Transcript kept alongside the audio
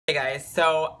guys,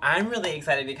 so I'm really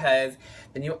excited because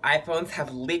the new iPhones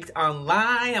have leaked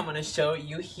online. I'm gonna show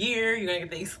you here. You're gonna get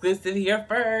the exclusive here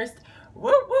first.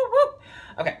 Woo, woo, woo.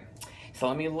 Okay, so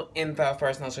let me look info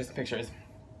first and I'll show you some pictures.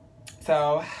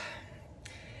 So,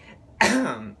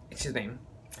 excuse me.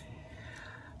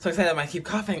 So excited, I'm gonna keep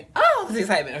coughing. Oh, this is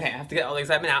excitement. Okay, I have to get all the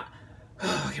excitement out.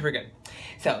 Okay, we're good.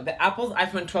 So, the Apple's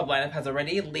iPhone 12 lineup has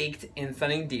already leaked in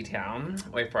stunning detail.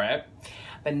 Wait for it.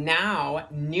 But now,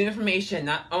 new information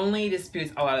not only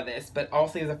disputes a lot of this, but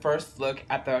also is a first look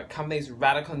at the company's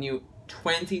radical new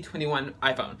 2021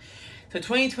 iPhone. So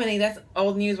 2020, that's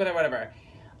old news, whatever.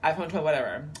 iPhone 12,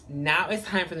 whatever. Now it's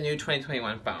time for the new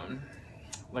 2021 phone.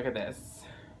 Look at this.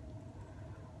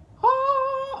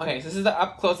 Oh! Okay, so this is the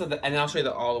up close of the, and then I'll show you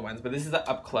all the ones, but this is the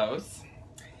up close.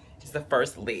 This is the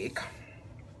first leak.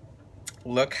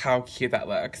 Look how cute that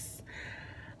looks.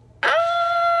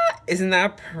 Isn't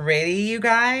that pretty, you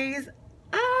guys?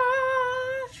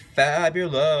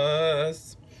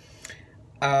 Fabulous.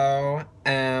 OMFG.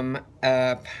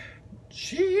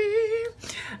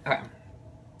 Okay.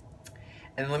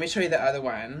 And let me show you the other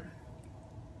one.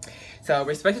 So,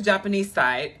 respected Japanese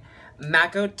site,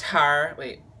 Mako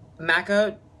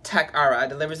Tech Ara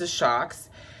delivers the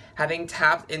shocks, having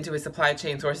tapped into its supply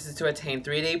chain sources to attain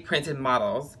 3D printed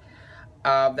models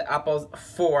of the Apple's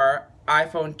 4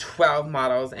 iPhone 12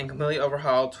 models and completely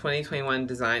overhauled 2021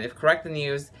 design. If correct, the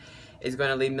news is going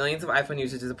to leave millions of iPhone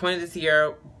users disappointed this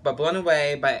year, but blown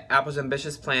away by Apple's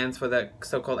ambitious plans for the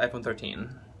so-called iPhone 13.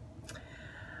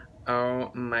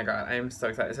 Oh my god, I am so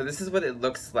excited. So this is what it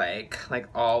looks like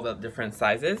all the different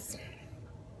sizes.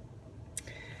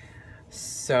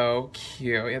 So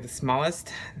cute. We have the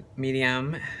smallest,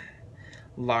 medium,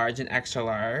 large, and extra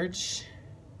large.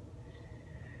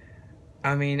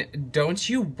 I mean, don't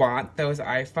you want those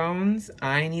iPhones?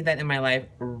 I need that in my life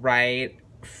right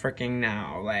freaking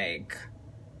now. Like,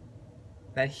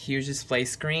 that huge display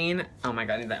screen. Oh my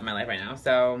god, I need that in my life right now.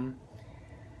 So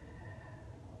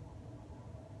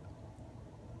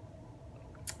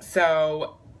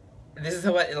this is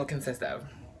what it'll consist of.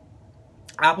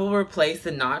 Apple will replace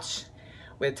the notch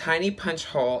with a tiny punch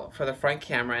hole for the front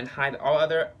camera and hide all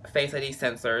other Face ID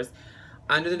sensors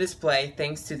under the display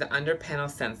thanks to the under panel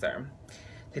sensor.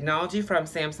 Technology from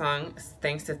Samsung,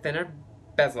 thanks to thinner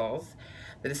bezels.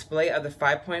 The display of the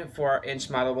 5.4-inch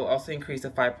model will also increase to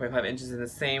 5.5 inches in the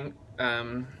same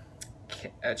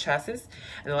chassis,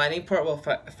 and the lightning port will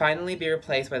finally be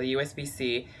replaced by the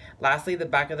USB-C. Lastly, the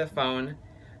back of the phone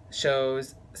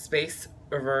shows space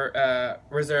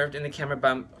reserved in the camera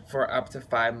bump for up to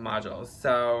 5 modules.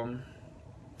 So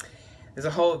there's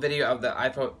a whole video of the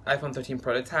iPhone 13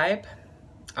 prototype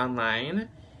online.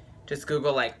 Just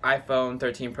Google like iPhone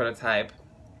 13 prototype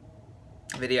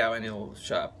video and it'll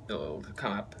show up, it'll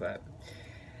come up. But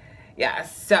yeah,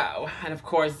 so, and of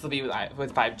course this will be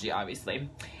with 5G obviously.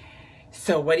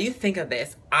 So what do you think of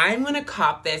this? I'm gonna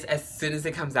cop this as soon as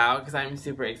it comes out because I'm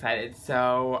super excited.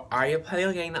 So are you planning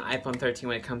on getting the iPhone 13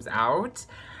 when it comes out?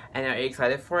 And are you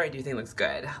excited for it? Do you think it looks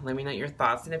good? Let me know your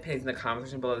thoughts and opinions in the comment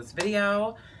section below this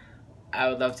video. I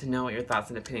would love to know what your thoughts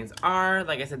and opinions are,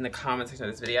 like I said in the comment section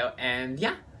of this video. And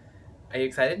yeah, are you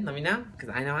excited? Let me know, because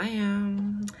I know I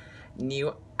am.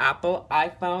 New Apple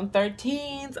iPhone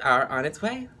 13s are on its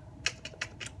way.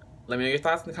 Let me know your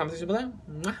thoughts in the comment section below.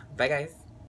 Bye guys.